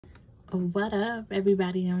What up,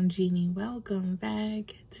 everybody? I'm Jeannie. Welcome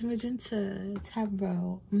back to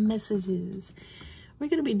MagentaTarotMessages. We're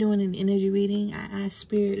going to be doing an energy reading. I asked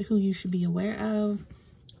Spirit who you should be aware of.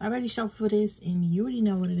 I already shuffled for this, and you already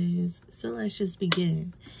know what it is. So let's just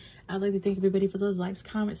begin. I'd like to thank everybody for those likes,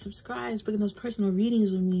 comments, subscribes, booking those personal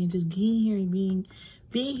readings with me, and just being here and being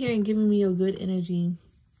here and giving me your good energy.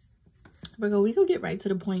 Virgo, we gonna get right to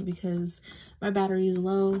the point because my battery is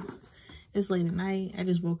low. It's late at night. I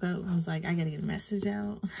just woke up and was like, I gotta get a message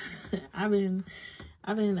out. I've been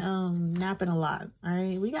napping a lot. All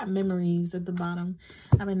right, we got memories at the bottom.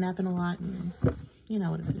 I've been napping a lot, and you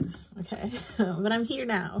know what it is, okay? But I'm here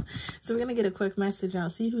now, so we're gonna get a quick message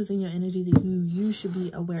out. See who's in your energy that you should be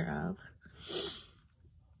aware of.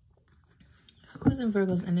 Who's in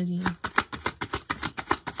Virgo's energy?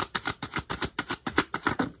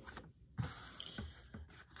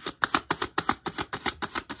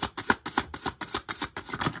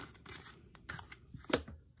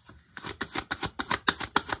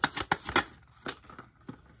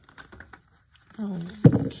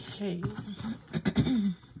 Okay.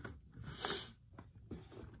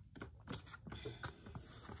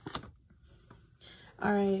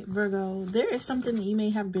 All right, Virgo, there is something that you may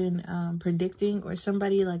have been predicting, or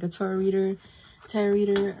somebody like a tarot reader,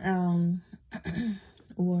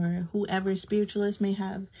 or whoever spiritualist may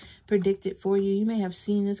have predicted for you. You may have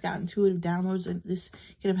seen this, got intuitive downloads, and this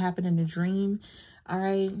could have happened in a dream. All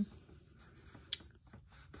right.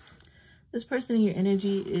 This person in your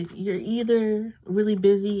energy, you're either really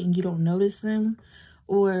busy and you don't notice them,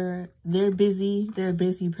 or they're busy. They're a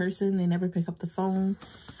busy person. They never pick up the phone.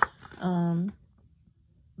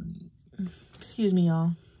 Excuse me,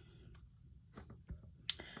 y'all.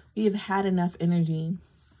 We have had enough energy.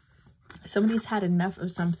 Somebody's had enough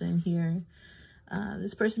of something here.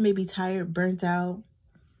 This person may be tired, burnt out,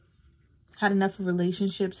 had enough of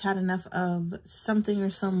relationships, had enough of something or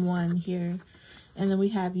someone here. And then we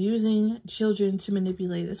have using children to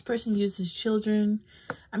manipulate. This person uses children.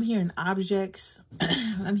 I'm hearing objects.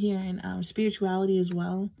 I'm hearing spirituality as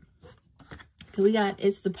well. Okay, we got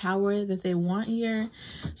it's the power that they want here.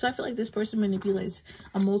 So I feel like this person manipulates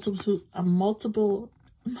a multitude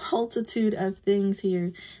of things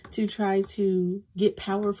here to try to get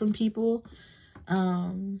power from people.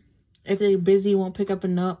 If they're busy, won't pick up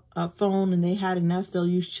a phone, and they had enough, they'll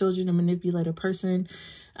use children to manipulate a person.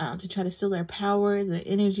 To try to steal their power, their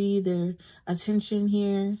energy, their attention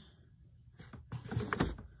here.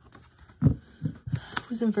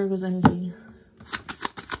 Who's in Virgo's energy?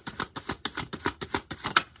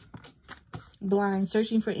 Blind,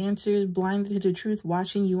 searching for answers, blinded to the truth,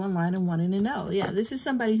 watching you online and wanting to know. Yeah, this is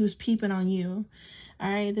somebody who's peeping on you. All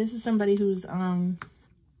right, this is somebody who's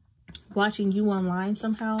watching you online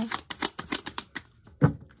somehow.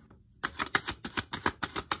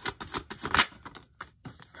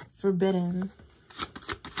 Forbidden.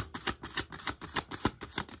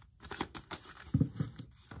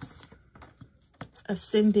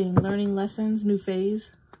 Ascending, learning lessons, new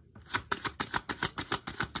phase.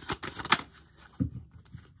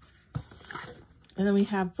 And then we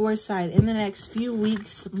have foresight, in the next few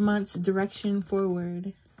weeks, months, direction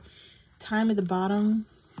forward. Time at the bottom.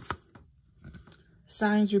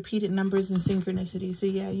 Signs, repeated numbers, and synchronicity. So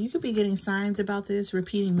yeah, you could be getting signs about this,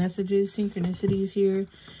 repeating messages, synchronicities here.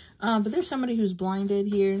 But there's somebody who's blinded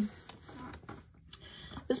here.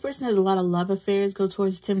 This person has a lot of love affairs, go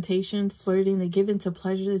towards temptation, flirting. They give into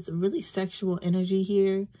pleasure. It's a really sexual energy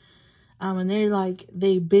here. And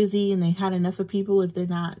they busy and they had enough of people if they're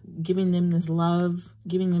not giving them this love,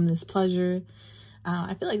 giving them this pleasure.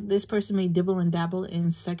 I feel like this person may dibble and dabble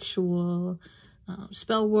in sexual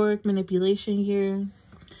spell work, manipulation here.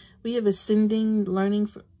 We have ascending,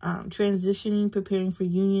 learning, transitioning, preparing for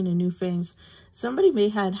union and new things. Somebody may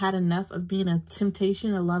have had enough of being a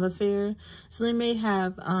temptation, a love affair. So they may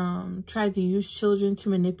have tried to use children to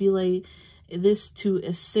manipulate this to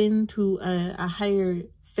ascend to a higher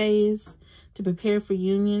phase, to prepare for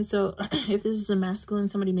union. So if this is a masculine,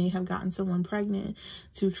 somebody may have gotten someone pregnant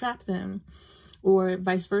to trap them, or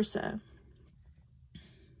vice versa.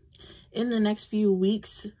 In the next few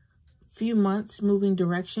weeks, few months, moving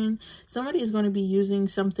direction, somebody is going to be using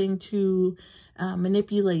something to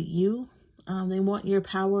manipulate you. They want your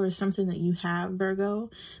power or something that you have, Virgo.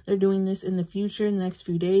 They're doing this in the future, in the next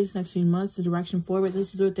few days, next few months, the direction forward.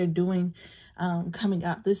 This is what they're doing coming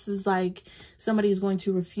up. This is like somebody is going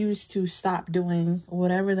to refuse to stop doing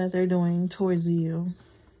whatever that they're doing towards you.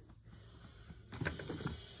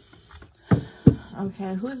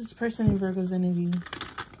 Okay, who is this person in Virgo's energy?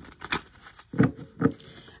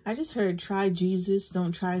 I just heard, try Jesus,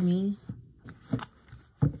 don't try me.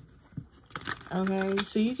 Okay,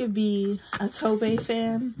 so you could be a Tobe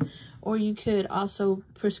fan, or you could also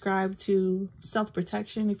prescribe to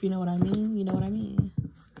self-protection, if you know what I mean. You know what I mean.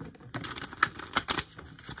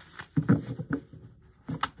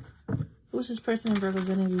 Who's this person in Virgo's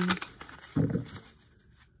energy?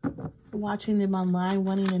 Watching them online,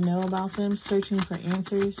 wanting to know about them, searching for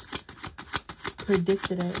answers.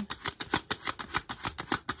 Predicted it.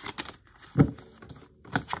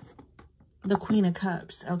 The Queen of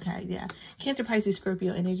Cups. Okay, yeah. Cancer, Pisces,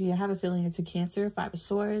 Scorpio energy. I have a feeling it's a Cancer. 5 of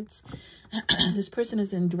Swords. This person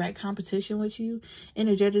is in direct competition with you,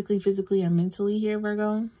 energetically, physically, or mentally here,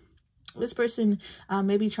 Virgo. This person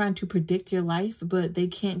may be trying to predict your life, but they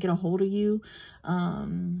can't get a hold of you.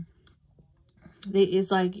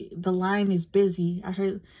 It's like the line is busy. I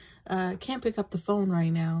heard, can't pick up the phone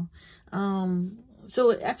right now.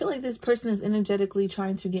 So I feel like this person is energetically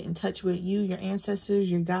trying to get in touch with you, your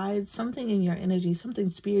ancestors, your guides, something in your energy, something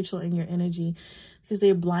spiritual in your energy, because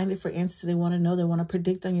they're blinded for answers. They want to know, they want to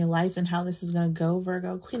predict on your life and how this is going to go,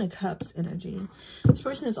 Virgo. Queen of Cups energy. This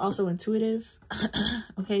person is also intuitive.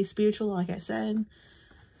 Okay, spiritual, like I said.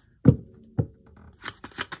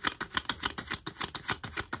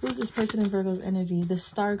 Who's this person in Virgo's energy? The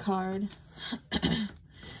Star card.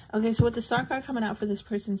 Okay, so with the Star card coming out for this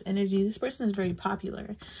person's energy, this person is very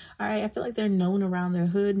popular. All right, I feel like they're known around their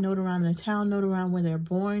hood, known around their town, known around where they're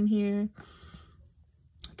born here.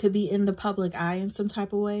 Could be in the public eye in some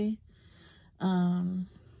type of way. The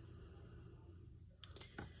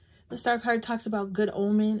Star card talks about good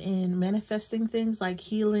omen and manifesting things like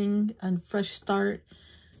healing and fresh start,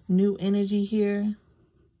 new energy here.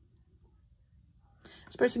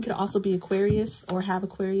 This person could also be Aquarius or have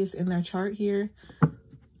Aquarius in their chart here.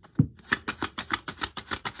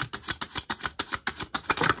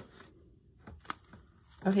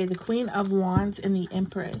 Okay, the Queen of Wands and the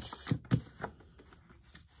Empress.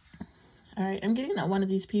 All right, I'm getting that one of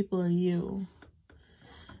these people are you.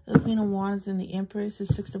 The Queen of Wands and the Empress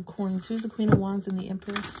is 6 of Coins. Who's the Queen of Wands and the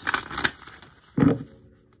Empress?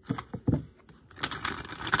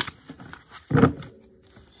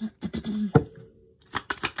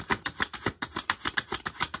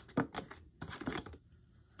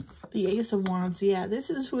 The Ace of Wands. Yeah,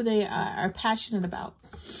 this is who they are passionate about.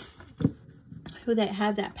 Who they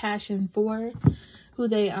have that passion for, who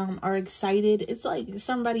they are excited. It's like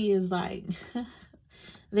somebody is like,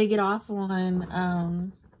 they get off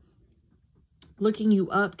on looking you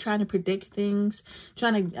up, trying to predict things,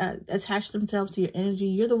 trying to attach themselves to your energy.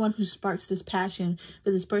 You're the one who sparks this passion for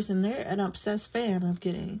this person. They're an obsessed fan. I'm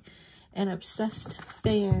getting an obsessed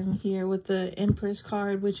fan here with the Empress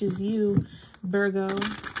card, which is you, Virgo.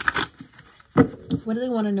 What do they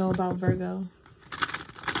want to know about Virgo?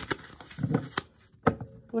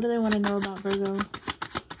 What do they want to know about Virgo?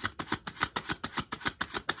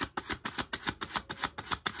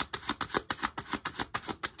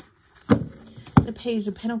 The Page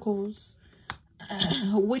of Pentacles.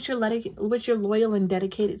 What you're loyal and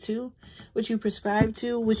dedicated to, what you prescribe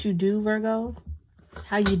to, what you do, Virgo,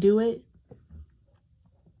 how you do it.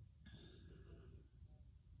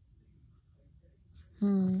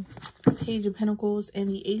 Page of Pentacles and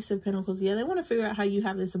the Ace of Pentacles. Yeah, they want to figure out how you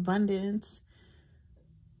have this abundance.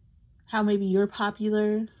 How maybe you're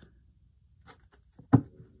popular.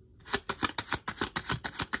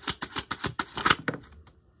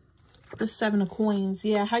 The 7 of Coins.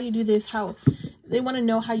 Yeah, how you do this. How they want to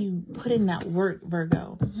know how you put in that work,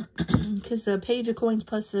 Virgo. Because the Page of Coins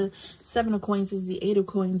plus the 7 of Coins is the 8 of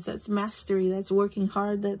Coins. That's mastery. That's working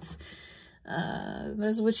hard. That's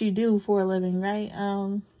what you do for a living, right?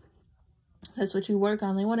 That's what you work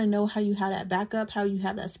on. They want to know how you have that backup, how you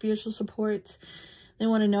have that spiritual support. They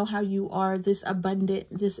want to know how you are this abundant,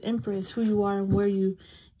 this Empress, who you are and where you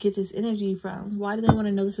get this energy from. Why do they want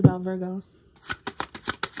to know this about Virgo?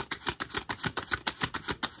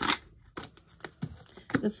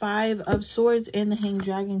 The 5 of Swords and the Hanged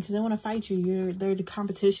Dragon, because they want to fight you. They're the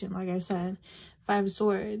competition, like I said. 5 of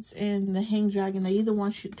Swords and the Hanged Dragon. They either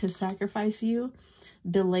want you to sacrifice you,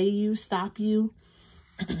 delay you, stop you,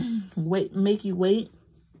 make you wait.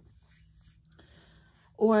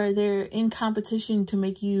 Or they're in competition to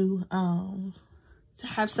make you, to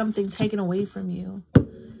have something taken away from you.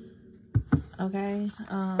 Okay.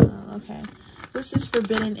 Okay. What's this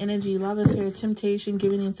forbidden energy? Love affair, temptation,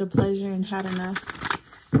 giving into pleasure, and had enough.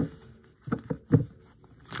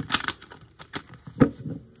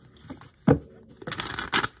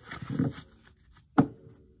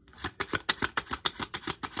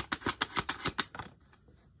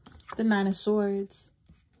 The 9 of Swords.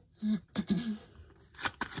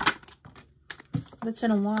 The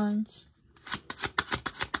 10 of Wands.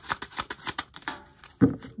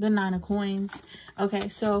 the Nine of Coins. Okay,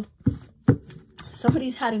 so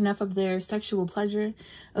somebody's had enough of their sexual pleasure.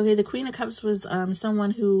 Okay, the Queen of Cups was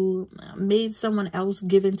someone who made someone else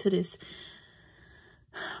give into this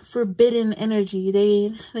forbidden energy.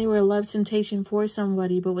 They were a love temptation for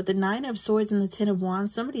somebody. But with the Nine of Swords and the Ten of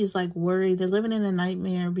Wands, somebody's like worried. They're living in a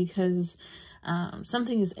nightmare because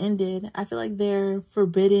something has ended. I feel like their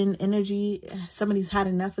forbidden energy, somebody's had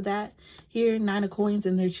enough of that here. Nine of Coins,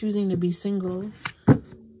 and they're choosing to be single.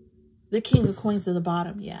 The King of Coins at the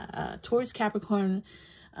bottom. Yeah. Taurus, Capricorn,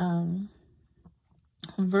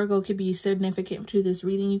 Virgo could be significant to this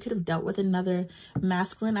reading. You could have dealt with another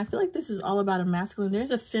masculine. I feel like this is all about a masculine.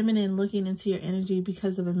 There's a feminine looking into your energy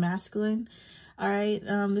because of a masculine. All right.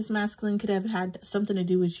 This masculine could have had something to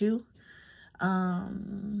do with you.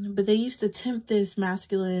 But they used to tempt this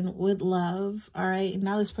masculine with love. All right. And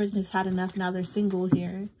now this person has had enough. Now they're single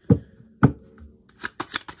here.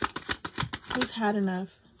 Who's had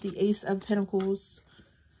enough? The Ace of Pentacles.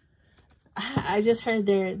 I just heard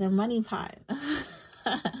their money pot.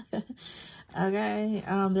 Okay.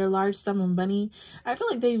 Their large sum of money. I feel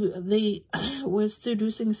like they was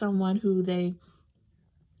seducing someone who they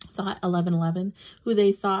thought 1111, who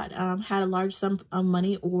they thought had a large sum of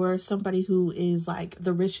money, or somebody who is like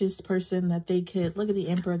the richest person that they could, look at the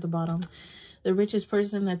Emperor at the bottom, the richest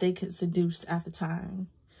person that they could seduce at the time.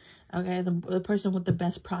 Okay, the person with the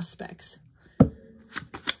best prospects.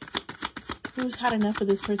 Who's had enough of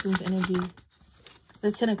this person's energy?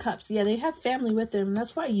 The Ten of Cups. Yeah, they have family with them.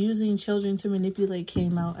 That's why using children to manipulate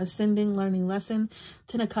came out. Ascending, learning lesson.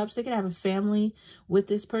 Ten of Cups. They could have a family with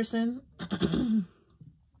this person.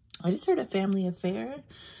 I just heard a family affair.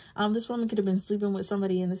 This woman could have been sleeping with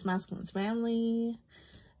somebody in this masculine's family.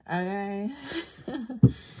 Okay.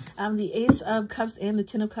 The Ace of Cups and the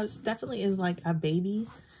Ten of Cups definitely is like a baby.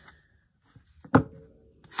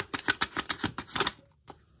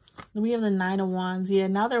 We have the Nine of Wands. Yeah,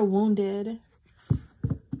 now they're wounded.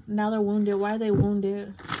 Now they're wounded. Why are they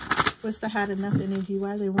wounded? What's the had enough energy?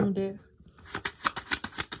 Why are they wounded?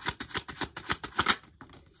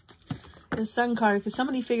 The Sun card, because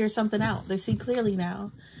somebody figured something out. They see clearly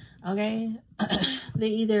now. Okay? They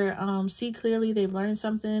either see clearly, they've learned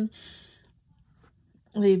something.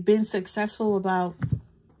 They've been successful about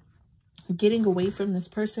getting away from this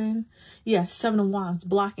person. Yes, Seven of Wands,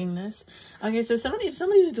 blocking this. Okay, so somebody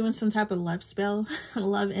was doing some type of love spell,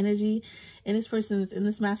 love energy in this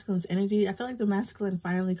masculine's energy. I feel like the masculine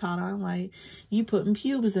finally caught on. Like, you putting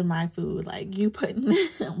pubes in my food, like you putting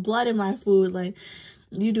blood in my food, like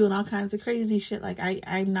you doing all kinds of crazy shit. Like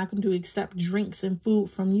I'm not going to accept drinks and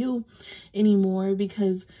food from you anymore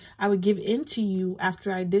because I would give in to you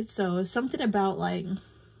after I did so. It's something about like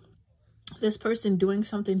this person doing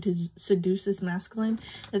something to seduce this masculine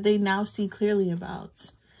that they now see clearly about.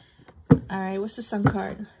 All right, what's the Sun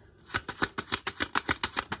card?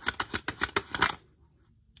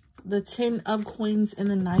 The Ten of Coins and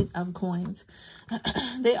the Knight of Coins.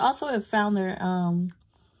 They also have found their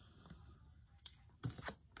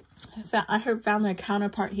found their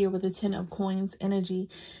counterpart here with the Ten of Coins energy.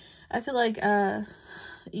 I feel like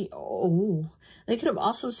they could have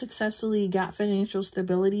also successfully got financial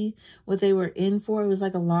stability, what they were in for. It was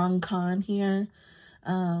like a long con here.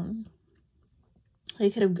 They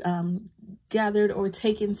could have gathered or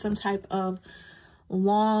taken some type of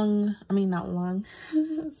long, I mean, not long.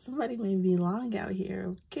 Somebody may be long out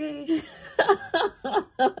here, okay?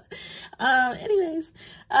 Anyways,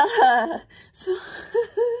 so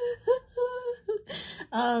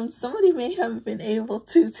somebody may have been able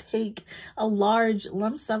to take a large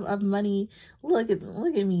lump sum of money. Look at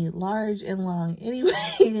me, large and long.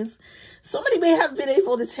 Anyways, somebody may have been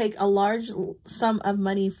able to take a large sum of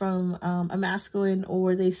money from a masculine,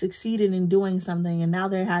 or they succeeded in doing something and now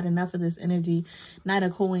they had enough of this energy. Knight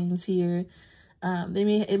of Coins here.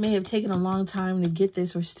 It may have taken a long time to get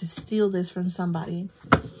this or to steal this from somebody,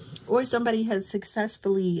 or somebody has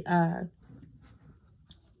successfully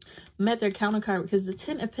met their counterpart, because the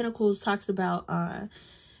Ten of Pentacles talks about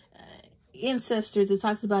ancestors, it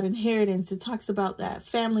talks about inheritance, it talks about that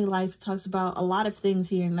family life, it talks about a lot of things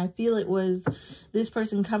here, and I feel it was this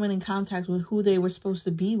person coming in contact with who they were supposed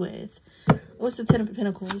to be with. What's the Ten of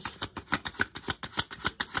Pentacles?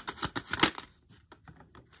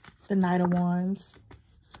 The Knight of Wands.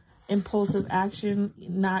 Impulsive action,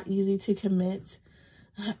 not easy to commit.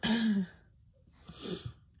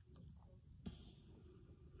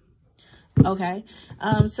 Okay,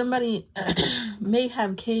 somebody may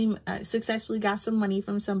have successfully got some money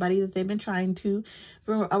from somebody that they've been trying to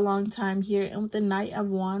for a long time here. And with the Knight of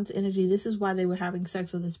Wands energy, this is why they were having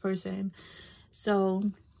sex with this person. So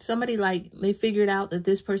Somebody, like, they figured out that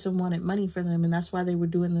this person wanted money for them, and that's why they were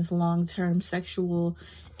doing this long-term sexual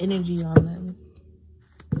energy on them.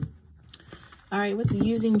 All right, what's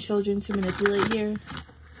using children to manipulate here?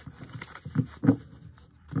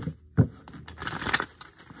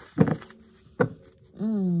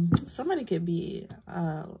 Somebody could be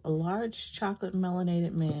a large chocolate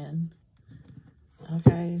melanated man.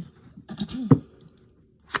 Okay.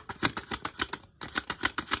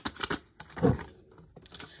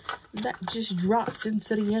 That just drops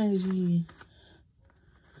into the energy.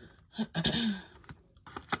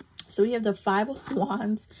 So we have the Five of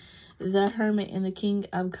Wands, the Hermit, and the King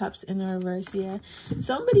of Cups in the reverse here.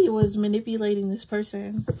 Somebody was manipulating this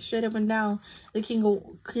person. Straight up and down. The King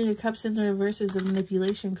of Cups in the reverse is the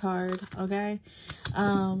manipulation card, okay?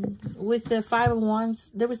 With the Five of Wands,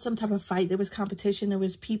 there was some type of fight. There was competition. There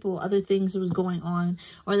was people, other things that was going on.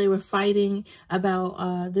 Or they were fighting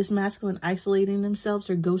about this masculine isolating themselves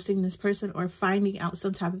or ghosting this person or finding out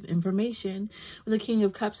some type of information. With the King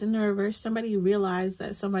of Cups in the reverse, somebody realized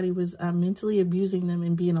that somebody was mentally abusing them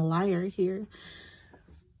and being a liar here.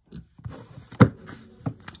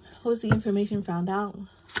 What was the information found out?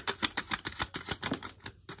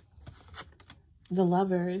 The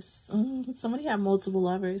Lovers. Somebody had multiple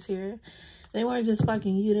lovers here. They weren't just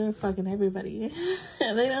fucking you, they were fucking everybody.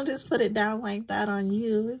 They don't just put it down like that on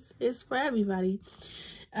you. It's for everybody.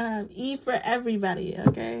 E for everybody,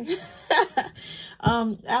 okay?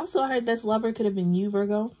 I also heard this lover could have been you,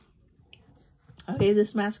 Virgo. Okay,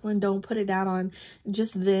 this masculine, don't put it down on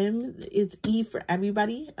just them. It's E for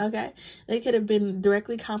everybody, okay? They could have been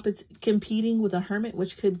directly competing with a hermit,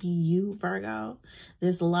 which could be you, Virgo.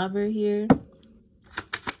 This lover here.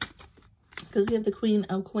 Because you have the Queen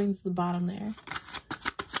of Coins at the bottom there.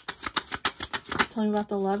 Tell me about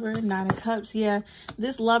the lover. Nine of Cups. Yeah,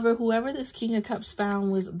 this lover, whoever this King of Cups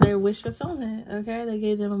found, was their wish fulfillment, okay? They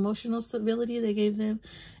gave them emotional stability. They gave them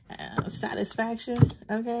satisfaction,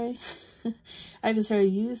 okay? I just heard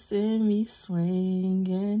you send me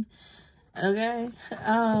swinging, okay?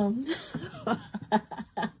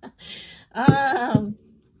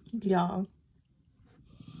 Y'all,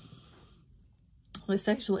 the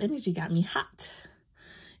sexual energy got me hot.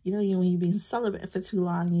 You know, when you've been celibate for too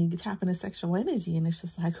long, you tap into sexual energy, and it's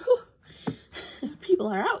just like, whew, people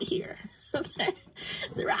are out here.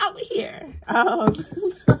 They're out here. Tell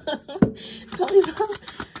me about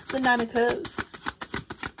the Nine of Cups.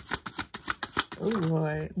 Oh,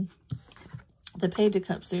 Lord. The Page of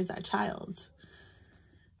Cups. There's that child.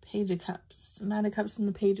 Page of Cups. Nine of Cups and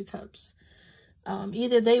the Page of Cups.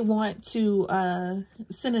 Either they want to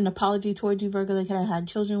send an apology towards you, Virgo. They could have had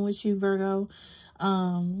children with you, Virgo.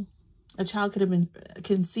 A child could have been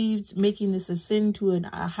conceived, making this ascend to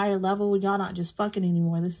a higher level. Y'all not just fucking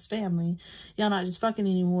anymore. This is family. Y'all not just fucking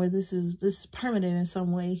anymore. This is permanent in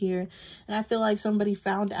some way here. And I feel like somebody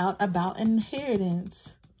found out about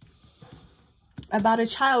inheritance. About a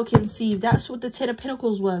child conceived. That's what the Ten of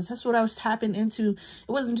Pentacles was. That's what I was tapping into.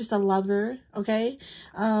 It wasn't just a lover, okay?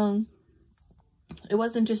 It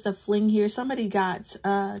wasn't just a fling here. Somebody got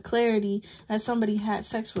clarity that somebody had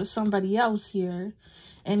sex with somebody else here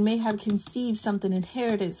and may have conceived something,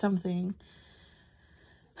 inherited something.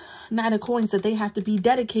 Nine of Coins that they have to be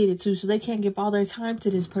dedicated to, so they can't give all their time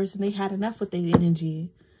to this person. They had enough with their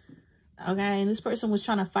energy. Okay, and this person was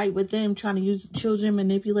trying to fight with them, trying to use children,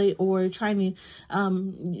 manipulate, or trying to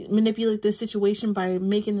manipulate this situation by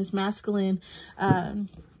making this masculine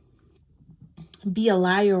be a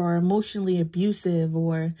liar or emotionally abusive,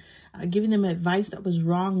 or giving them advice that was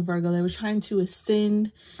wrong, Virgo. They were trying to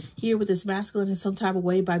ascend here with this masculine in some type of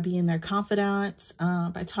way by being their confidants,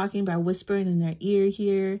 by talking, by whispering in their ear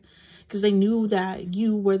here, because they knew that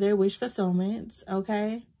you were their wish fulfillments,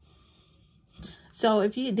 okay? So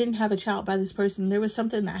if you didn't have a child by this person, there was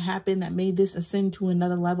something that happened that made this ascend to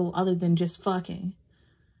another level other than just fucking.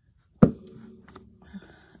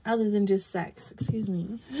 Other than just sex. Excuse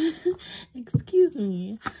me. Excuse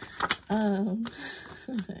me.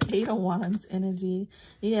 Eight of Wands energy.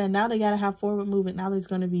 Yeah, now they got to have forward movement. Now there's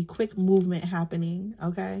going to be quick movement happening,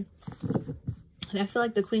 okay? And I feel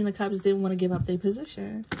like the Queen of Cups didn't want to give up their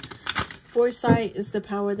position. Foresight is the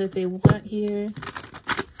power that they want here.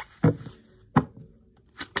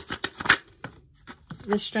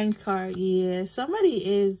 The Strength card, yeah. Somebody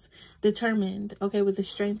is determined, okay, with the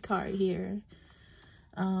Strength card here.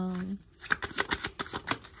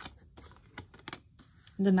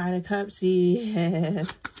 The Knight of Cups, yeah.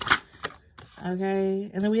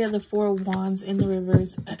 Okay, and then we have the Four of Wands in the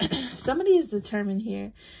reverse. Somebody is determined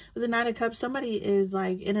here. With the Knight of Cups, somebody is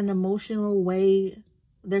like in an emotional way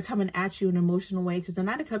they're coming at you in an emotional way, because the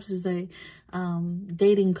Knight of Cups is a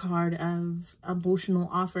dating card of emotional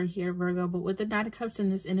offer here, Virgo. But with the Knight of Cups in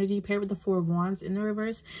this energy paired with the Four of Wands in the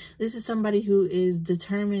reverse, this is somebody who is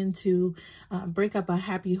determined to break up a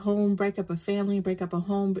happy home, break up a family, break up a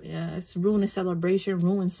home, ruin a celebration,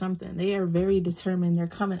 ruin something. They are very determined. They're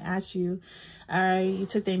coming at you. All right, you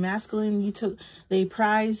took their masculine, you took their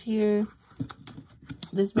prize here.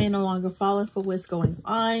 This may no longer falling for what's going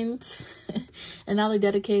on. And now they're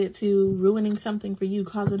dedicated to ruining something for you,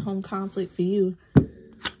 causing home conflict for you.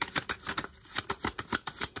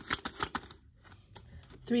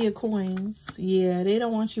 Three of Coins. Yeah, they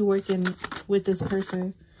don't want you working with this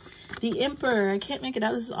person. The Emperor. I can't make it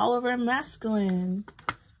out. This is all over a masculine.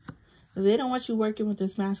 They don't want you working with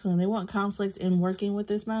this masculine. They want conflict in working with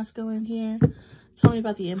this masculine here. Tell me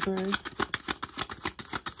about the Emperor.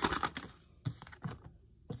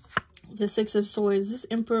 The Six of Swords. This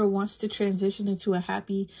Emperor wants to transition into a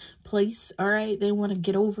happy place. All right. They want to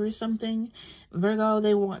get over something. Virgo,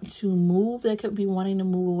 they want to move. They could be wanting to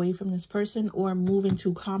move away from this person or move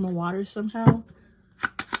into calmer waters somehow.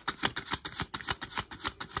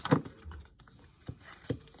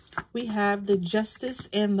 We have the Justice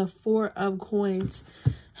and the Four of Coins.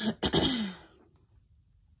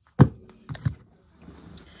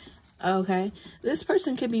 Okay, this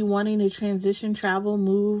person could be wanting to transition, travel,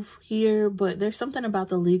 move here, but there's something about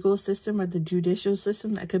the legal system or the judicial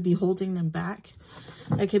system that could be holding them back.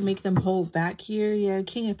 That could make them hold back here. Yeah,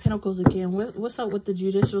 King of Pentacles again. What's up with the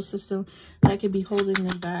judicial system that could be holding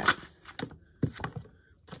them back?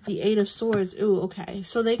 The Eight of Swords. Ooh, okay.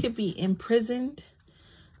 So they could be imprisoned.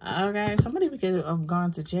 Okay, somebody could have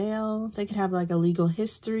gone to jail. They could have like a legal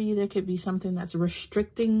history. There could be something that's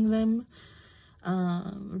restricting them.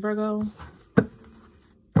 Virgo.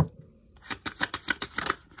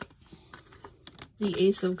 The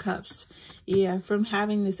Ace of Cups. Yeah, from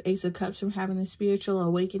having this Ace of Cups, from having this spiritual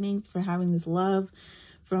awakening, from having this love,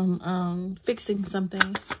 from fixing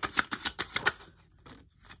something.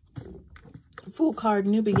 Fool card,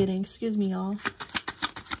 new beginning. Excuse me, y'all.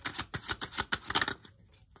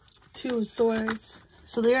 Two of Swords.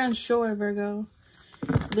 So they're unsure, Virgo.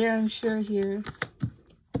 They're unsure here.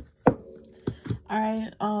 All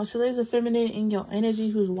right, so there's a feminine in your energy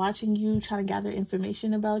who's watching you, trying to gather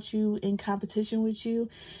information about you, in competition with you.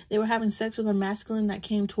 They were having sex with a masculine that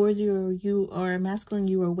came towards you, or a masculine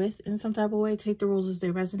you were with in some type of way. Take the rules as they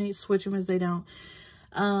resonate, switch them as they don't.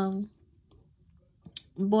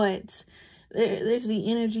 But there's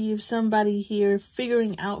the energy of somebody here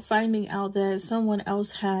finding out that someone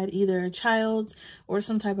else had either a child or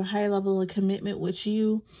some type of high level of commitment with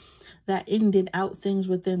you, that ended out things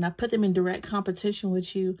with them, that put them in direct competition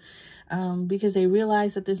with you, because they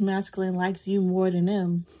realized that this masculine likes you more than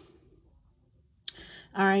them.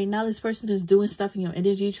 All right, now this person is doing stuff in your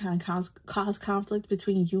energy, trying to cause conflict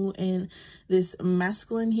between you and this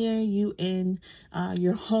masculine here, you and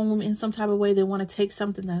your home in some type of way. They want to take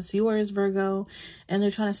something that's yours, Virgo, and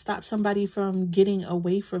they're trying to stop somebody from getting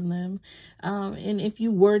away from them. And if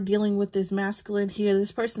you were dealing with this masculine here,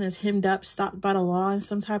 this person is hemmed up, stopped by the law in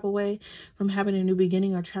some type of way from having a new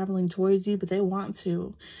beginning or traveling towards you, but they want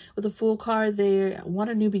to. With the Fool card, they want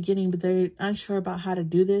a new beginning, but they're unsure about how to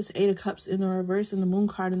do this. Eight of Cups in the reverse and the Moon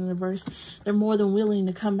card in the reverse. They're more than willing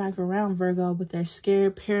to come back around, Virgo, but they're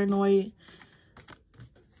scared, paranoid.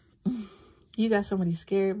 You got somebody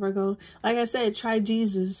scared, Virgo. Like I said, try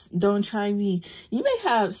Jesus. Don't try me. You may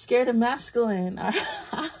have scared of masculine. All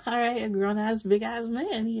right, a grown-ass, big-ass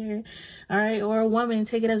man here. All right, or a woman.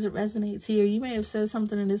 Take it as it resonates here. You may have said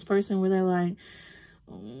something to this person where they're like,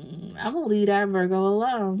 I'm going to leave that Virgo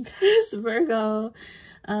alone. Because Virgo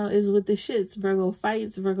is with the shits. Virgo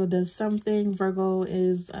fights. Virgo does something. Virgo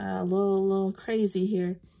is a little crazy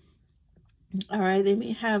here. All right, they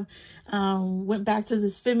may have went back to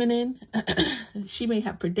this feminine. She may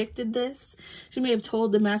have predicted this. She may have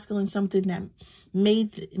told the masculine something that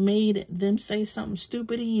made them say something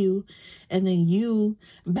stupid to you, and then you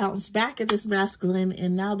bounce back at this masculine,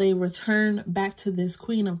 and now they return back to this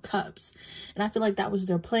Queen of Cups. And I feel like that was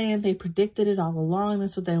their plan. They predicted it all along.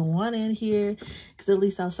 That's what they wanted here, because at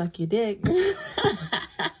least I'll suck your dick.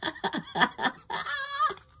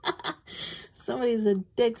 Somebody's a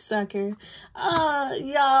dick sucker.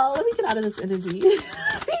 Y'all, let me get out of this energy.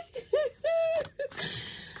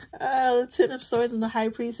 The Ten of Swords and the High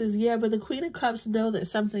Priestess. Yeah, but the Queen of Cups know that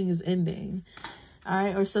something is ending. All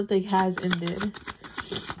right, or something has ended.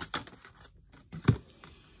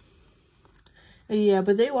 Yeah,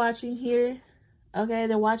 but they're watching here. Okay,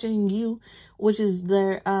 they're watching you, which is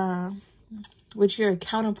their which you're a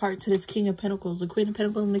counterpart to this King of Pentacles, the Queen of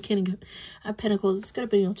Pentacles and the King of Pentacles. It's going to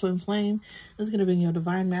bring your twin flame. It's going to bring your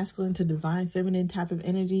divine masculine to divine feminine type of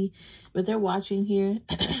energy. But they're watching here.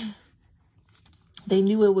 They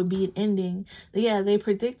knew it would be an ending. Yeah, they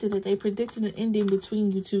predicted it. They predicted an ending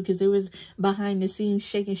between you two because they was behind the scenes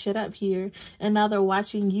shaking shit up here. And now they're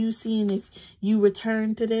watching you, seeing if you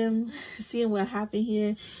return to them, seeing what happened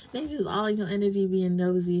here. They just all your energy being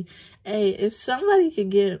nosy. Hey, if somebody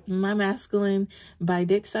could get my masculine by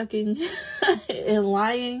dick sucking and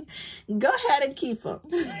lying, go ahead and keep them.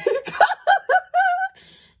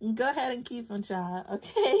 Go ahead and keep them, child.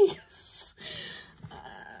 Okay?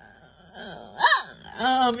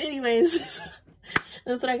 Anyways,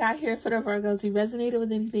 that's what I got here for the Virgos. If you resonated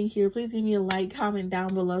with anything here, please give me a like, comment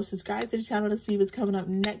down below, subscribe to the channel to see what's coming up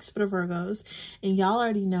next for the Virgos. And y'all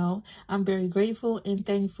already know I'm very grateful and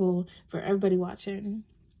thankful for everybody watching.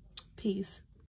 Peace.